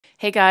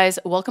Hey guys,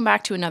 welcome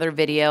back to another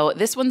video.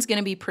 This one's going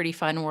to be pretty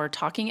fun. We're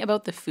talking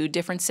about the food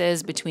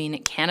differences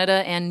between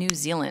Canada and New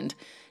Zealand.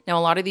 Now,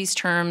 a lot of these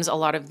terms, a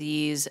lot of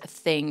these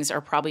things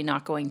are probably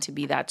not going to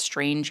be that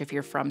strange if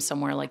you're from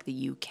somewhere like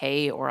the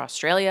UK or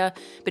Australia,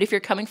 but if you're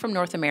coming from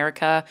North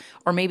America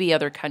or maybe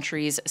other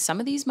countries, some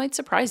of these might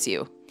surprise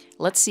you.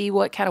 Let's see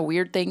what kind of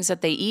weird things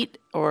that they eat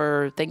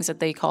or things that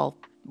they call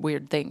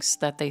weird things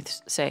that they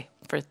say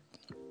for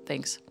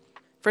things.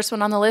 First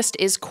one on the list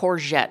is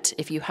courgette.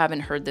 If you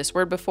haven't heard this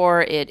word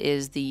before, it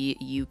is the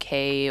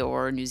UK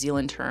or New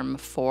Zealand term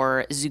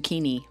for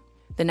zucchini.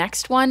 The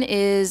next one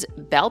is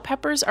bell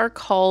peppers are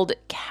called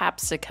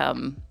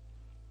capsicum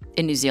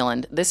in New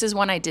Zealand. This is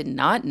one I did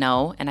not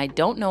know, and I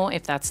don't know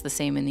if that's the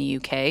same in the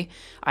UK.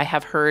 I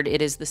have heard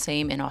it is the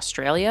same in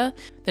Australia.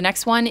 The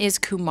next one is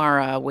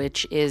kumara,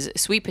 which is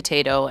sweet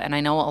potato, and I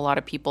know a lot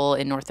of people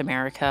in North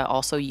America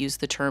also use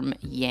the term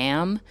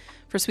yam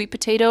for sweet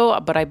potato,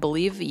 but I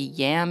believe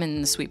yam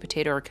and sweet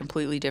potato are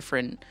completely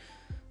different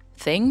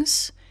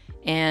things,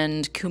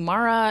 and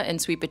kumara and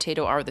sweet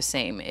potato are the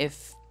same.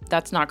 If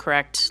that's not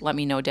correct, let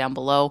me know down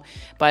below.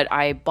 But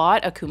I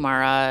bought a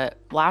kumara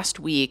last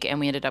week and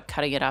we ended up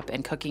cutting it up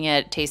and cooking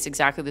it. It tastes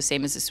exactly the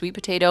same as a sweet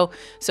potato,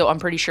 so I'm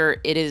pretty sure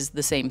it is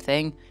the same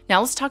thing. Now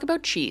let's talk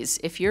about cheese.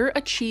 If you're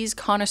a cheese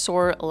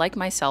connoisseur like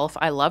myself,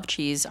 I love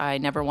cheese. I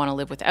never want to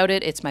live without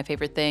it. It's my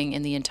favorite thing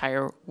in the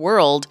entire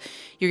world.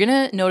 You're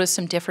gonna notice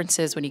some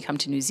differences when you come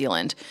to New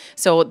Zealand.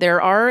 So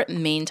there are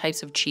main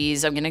types of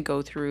cheese. I'm gonna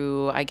go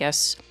through, I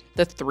guess,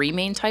 the three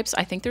main types.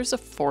 I think there's a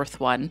fourth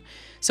one.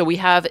 So we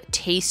have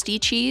tasty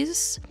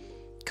cheese,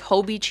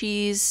 Kobe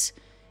cheese,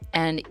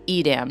 and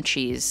Edam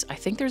cheese. I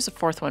think there's a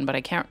fourth one, but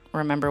I can't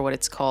remember what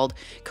it's called.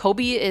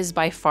 Kobe is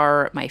by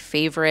far my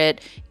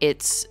favorite.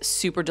 It's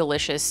super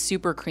delicious,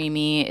 super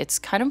creamy. It's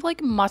kind of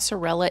like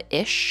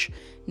mozzarella-ish.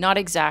 Not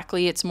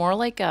exactly. It's more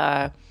like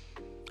a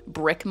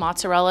brick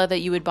mozzarella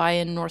that you would buy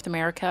in North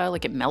America.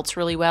 Like it melts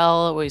really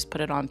well. Always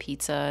put it on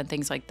pizza and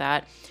things like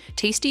that.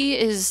 Tasty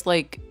is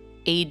like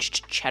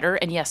aged cheddar,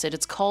 and yes,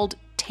 it's called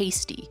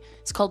tasty.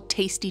 It's called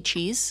tasty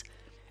cheese,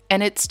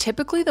 and it's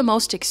typically the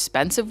most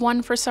expensive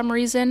one for some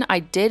reason. I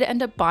did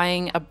end up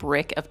buying a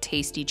brick of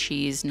tasty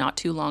cheese not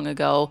too long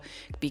ago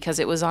because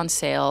it was on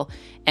sale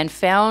and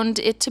found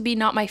it to be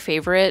not my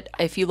favorite.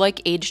 If you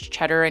like aged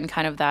cheddar and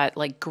kind of that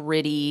like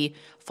gritty,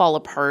 fall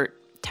apart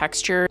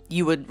texture,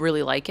 you would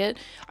really like it.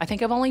 I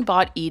think I've only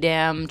bought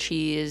Edam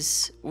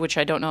cheese, which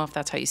I don't know if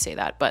that's how you say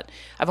that, but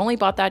I've only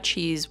bought that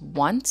cheese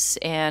once,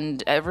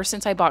 and ever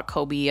since I bought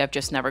Kobe, I've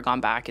just never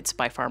gone back. It's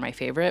by far my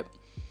favorite.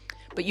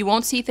 But you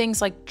won't see things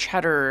like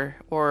cheddar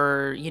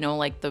or, you know,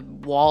 like the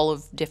wall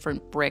of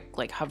different brick,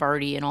 like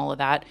Havarti and all of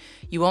that.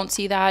 You won't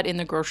see that in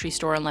the grocery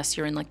store unless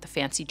you're in like the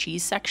fancy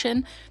cheese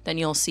section. Then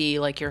you'll see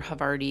like your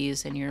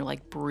Havartis and your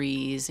like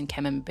Bries and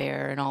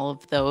Camembert and all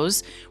of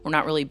those. We're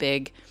not really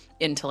big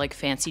into like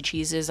fancy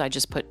cheeses. I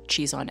just put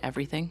cheese on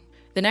everything.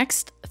 The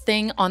next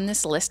thing on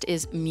this list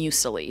is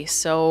muesli.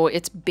 So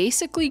it's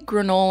basically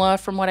granola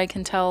from what I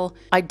can tell.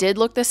 I did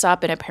look this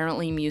up, and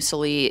apparently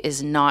muesli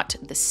is not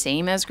the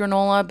same as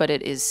granola, but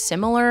it is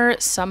similar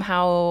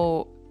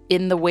somehow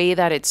in the way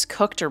that it's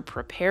cooked or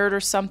prepared or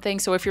something.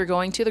 So if you're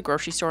going to the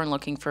grocery store and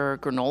looking for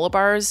granola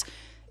bars,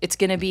 it's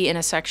going to be in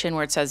a section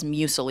where it says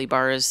muesli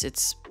bars.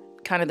 It's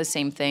kind of the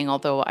same thing,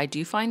 although I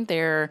do find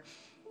their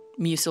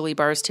muesli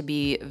bars to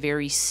be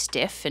very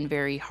stiff and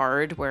very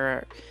hard,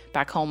 where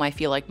back home I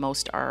feel like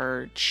most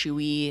are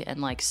chewy and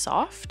like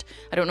soft.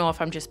 I don't know if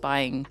I'm just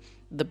buying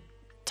the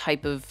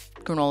type of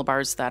granola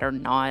bars that are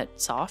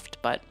not soft.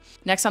 But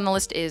next on the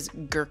list is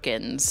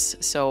gherkins.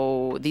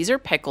 So these are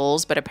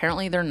pickles, but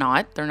apparently they're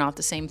not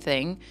the same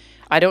thing.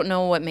 I don't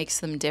know what makes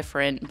them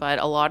different, but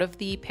a lot of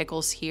the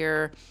pickles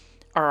here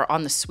are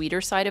on the sweeter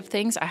side of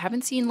things. I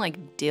haven't seen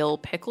like dill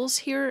pickles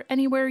here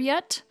anywhere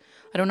yet.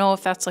 I don't know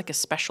if that's like a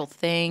special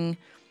thing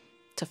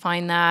to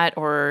find that,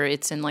 or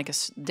it's in like a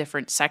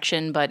different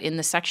section, but in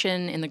the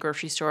section in the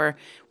grocery store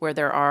where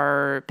there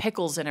are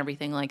pickles and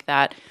everything like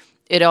that,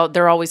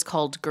 they're always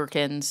called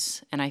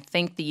gherkins, and I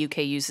think the UK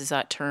uses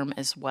that term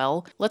as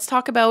well. Let's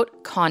talk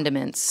about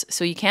condiments.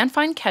 So you can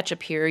find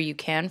ketchup here, you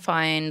can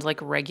find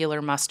like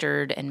regular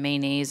mustard and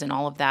mayonnaise and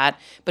all of that,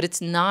 but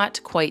it's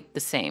not quite the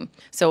same.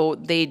 So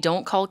they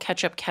don't call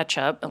ketchup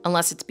ketchup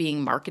unless it's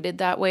being marketed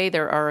that way.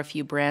 There are a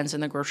few brands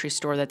in the grocery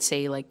store that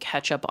say like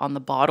ketchup on the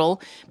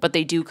bottle, but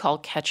they do call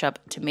ketchup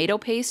tomato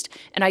paste,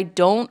 and I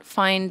don't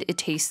find it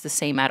tastes the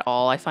same at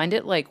all. I find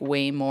it like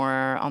way more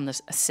on the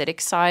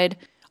acidic side.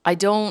 I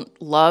don't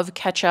love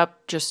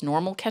ketchup, just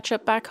normal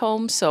ketchup back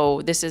home,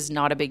 so this is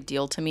not a big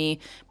deal to me,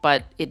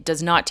 but it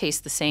does not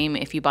taste the same.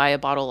 If you buy a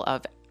bottle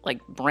of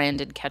like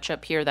branded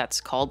ketchup here that's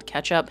called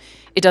ketchup,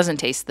 it doesn't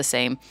taste the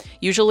same.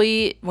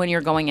 Usually when you're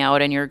going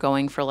out and you're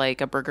going for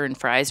like a burger and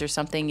fries or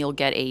something, you'll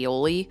get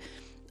aioli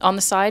on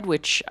the side,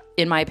 which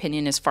in my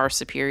opinion is far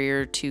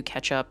superior to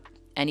ketchup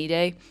any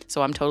day,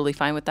 so I'm totally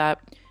fine with that.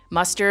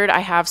 Mustard,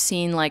 I have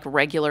seen like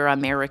regular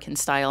American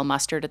style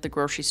mustard at the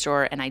grocery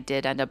store, and I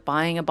did end up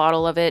buying a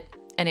bottle of it,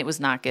 and it was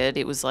not good.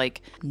 It was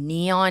like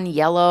neon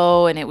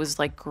yellow, and it was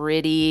like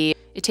gritty.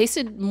 It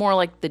tasted more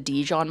like the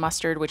Dijon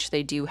mustard, which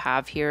they do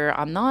have here.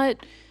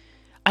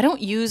 I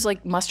don't use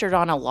like mustard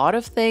on a lot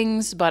of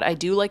things, but I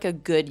do like a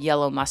good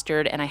yellow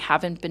mustard, and I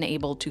haven't been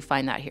able to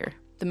find that here.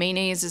 The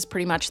mayonnaise is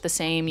pretty much the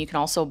same. You can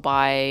also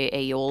buy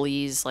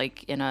aiolis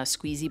like in a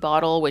squeezy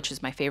bottle, which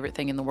is my favorite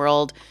thing in the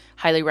world.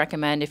 Highly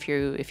recommend if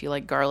you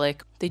like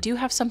garlic. They do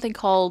have something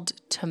called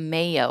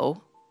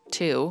tomato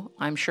too.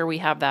 I'm sure we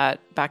have that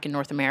back in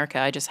North America.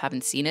 I just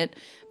haven't seen it,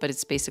 but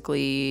it's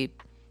basically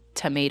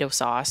tomato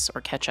sauce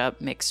or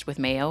ketchup mixed with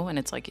mayo, and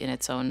it's like in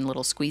its own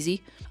little squeezy.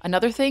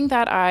 Another thing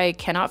that I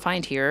cannot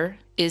find here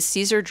is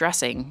Caesar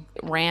dressing.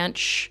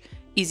 Ranch,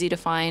 easy to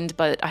find,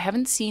 but I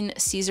haven't seen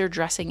Caesar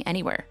dressing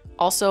anywhere.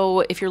 Also,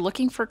 if you're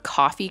looking for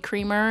coffee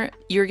creamer,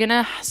 you're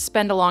gonna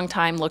spend a long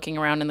time looking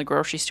around in the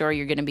grocery store.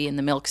 You're gonna be in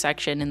the milk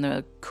section, in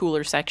the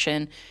cooler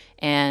section,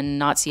 and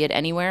not see it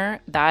anywhere.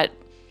 That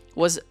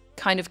was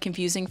kind of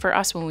confusing for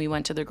us when we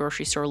went to the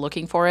grocery store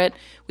looking for it.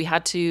 We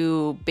had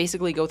to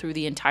basically go through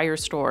the entire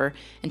store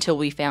until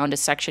we found a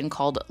section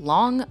called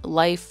Long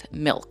Life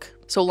Milk.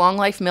 So Long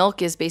Life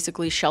Milk is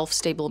basically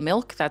shelf-stable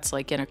milk that's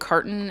like in a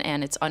carton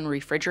and it's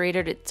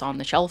unrefrigerated. It's on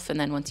the shelf, and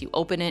then once you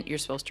open it, you're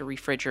supposed to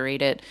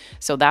refrigerate it.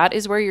 So that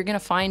is where you're gonna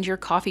find your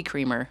coffee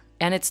creamer.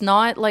 And it's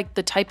not like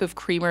the type of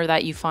creamer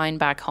that you find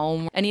back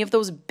home. Any of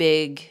those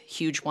big,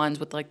 huge ones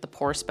with like the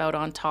pour spout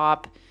on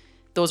top,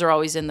 those are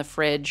always in the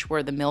fridge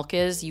where the milk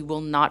is. You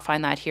will not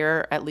find that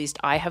here. At least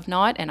I have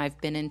not. And I've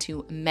been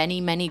into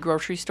many, many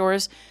grocery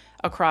stores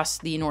across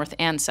the North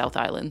and South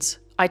Islands.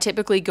 I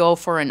typically go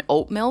for an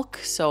oat milk,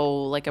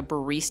 so like a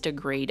barista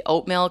grade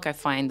oat milk. I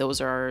find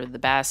those are the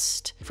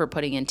best for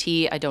putting in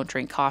tea. I don't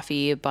drink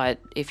coffee, but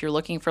if you're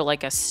looking for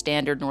like a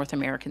standard North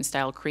American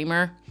style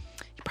creamer,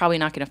 you're probably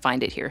not gonna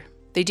find it here.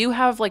 They do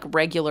have like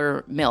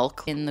regular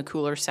milk in the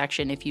cooler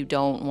section if you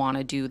don't want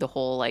to do the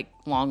whole like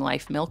long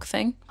life milk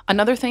thing.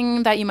 Another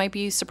thing that you might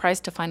be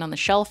surprised to find on the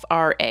shelf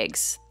are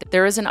eggs.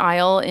 There is an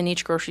aisle in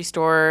each grocery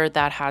store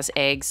that has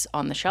eggs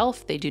on the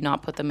shelf. They do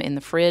not put them in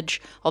the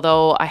fridge,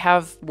 although I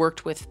have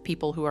worked with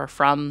people who are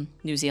from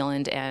New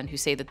Zealand and who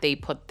say that they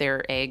put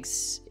their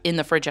eggs in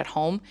the fridge at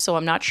home. So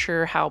I'm not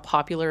sure how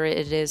popular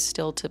it is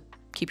still to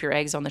keep your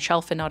eggs on the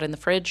shelf and not in the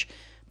fridge.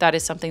 That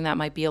is something that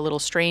might be a little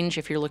strange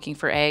if you're looking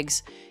for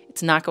eggs.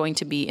 It's not going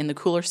to be in the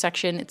cooler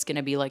section. It's going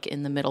to be like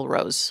in the middle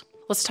rows.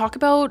 Let's talk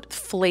about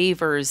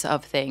flavors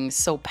of things.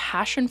 So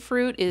passion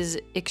fruit is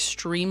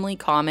extremely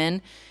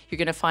common. You're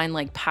going to find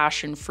like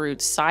passion fruit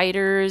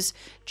ciders,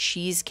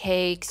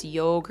 cheesecakes,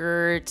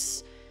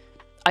 yogurts,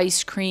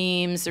 ice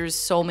creams. There's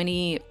so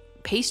many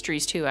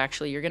pastries too,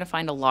 actually. You're going to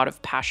find a lot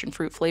of passion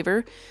fruit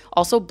flavor.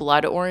 Also,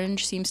 blood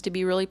orange seems to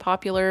be really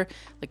popular,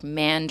 like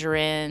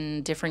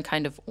mandarin, different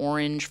kind of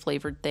orange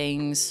flavored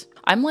things.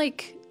 I'm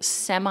like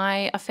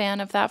semi a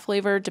fan of that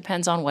flavor,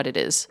 depends on what it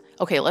is.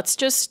 Okay, let's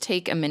just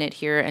take a minute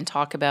here and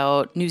talk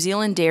about New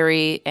Zealand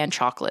dairy and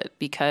chocolate,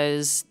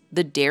 because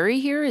the dairy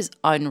here is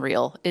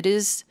unreal. It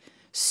is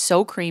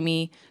so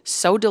creamy,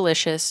 so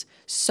delicious,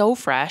 so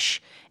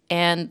fresh,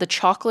 and the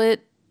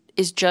chocolate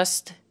is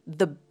just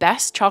the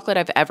best chocolate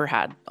I've ever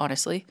had,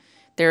 honestly.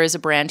 There is a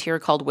brand here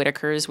called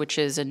Whittaker's, which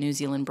is a New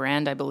Zealand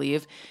brand, I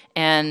believe,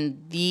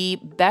 and the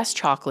best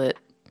chocolate,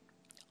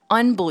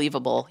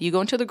 unbelievable. You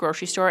go into the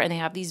grocery store and they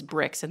have these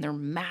bricks and they're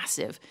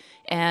massive,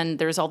 and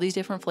there's all these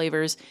different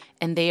flavors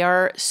and they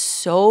are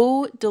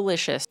so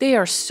delicious. They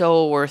are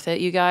so worth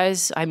it, you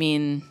guys. I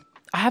mean,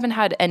 I haven't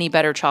had any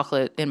better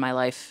chocolate in my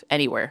life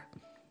anywhere.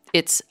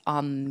 It's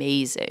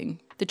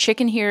amazing. The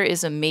chicken here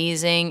is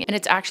amazing, and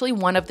it's actually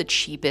one of the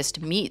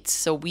cheapest meats.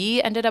 So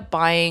we ended up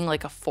buying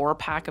like a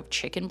 4-pack of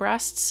chicken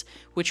breasts,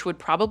 which would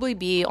probably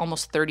be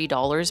almost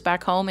 $30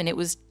 back home, and it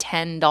was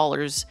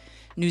 $10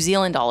 New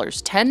Zealand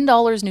dollars.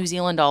 $10 New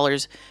Zealand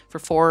dollars for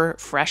 4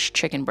 fresh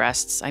chicken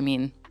breasts. I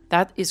mean,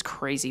 that is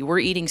crazy. We're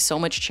eating so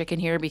much chicken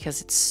here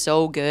because it's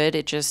so good.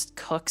 It just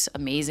cooks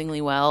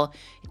amazingly well.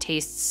 It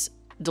tastes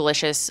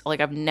delicious. Like,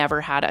 I've never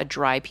had a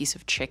dry piece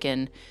of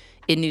chicken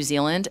in New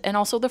Zealand. And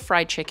also the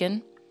fried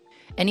chicken.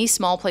 Any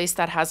small place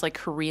that has like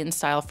Korean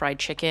style fried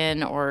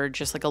chicken, or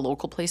just like a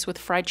local place with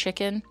fried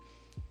chicken,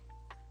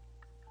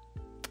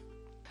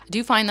 I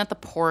do find that the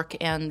pork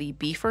and the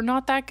beef are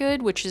not that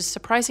good, which is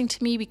surprising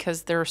to me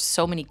because there are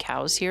so many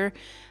cows here.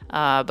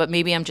 But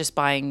maybe I'm just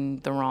buying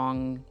the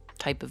wrong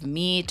type of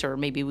meat, or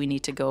maybe we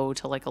need to go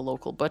to like a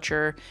local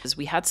butcher. Because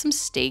we had some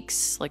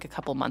steaks like a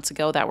couple months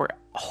ago that were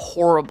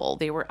horrible.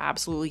 They were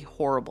absolutely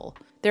horrible.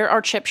 There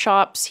are chip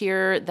shops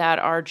here that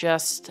are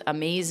just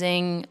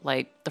amazing.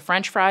 Like the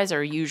French fries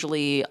are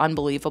usually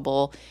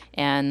unbelievable,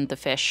 and the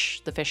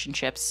fish and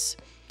chips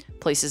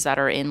places that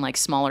are in like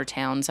smaller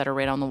towns that are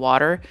right on the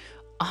water,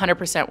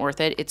 100% worth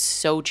it. It's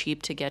so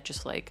cheap to get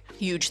just like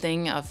huge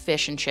thing of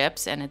fish and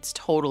chips, and it's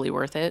totally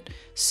worth it.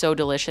 So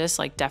delicious.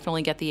 Like,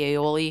 definitely get the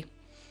aioli,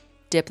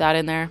 dip that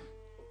in there.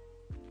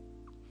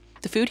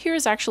 The food here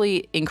is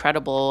actually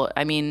incredible.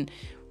 I mean,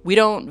 we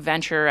don't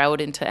venture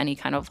out into any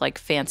kind of like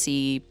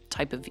fancy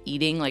type of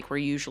eating. Like, we're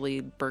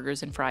usually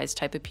burgers and fries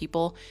type of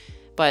people.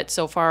 But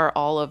so far,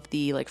 all of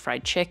the like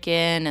fried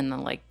chicken and the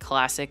like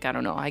classic, I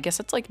don't know, I guess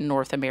it's like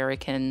North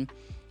American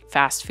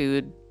fast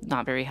food,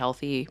 not very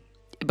healthy,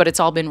 but it's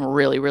all been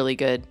really, really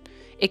good.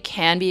 It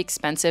can be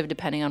expensive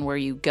depending on where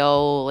you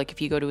go. Like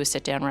if you go to a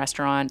sit-down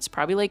restaurant, it's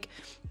probably like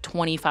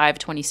 25,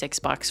 26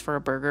 bucks for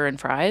a burger and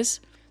fries.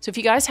 So if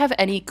you guys have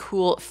any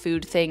cool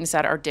food things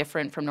that are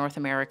different from North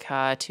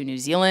America to New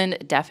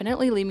Zealand,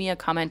 definitely leave me a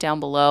comment down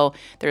below.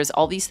 There's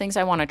all these things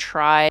I want to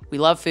try. We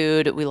love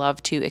food. We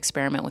love to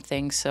experiment with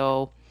things.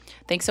 So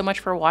thanks so much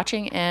for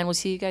watching, and we'll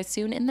see you guys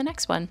soon in the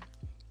next one.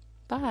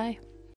 Bye.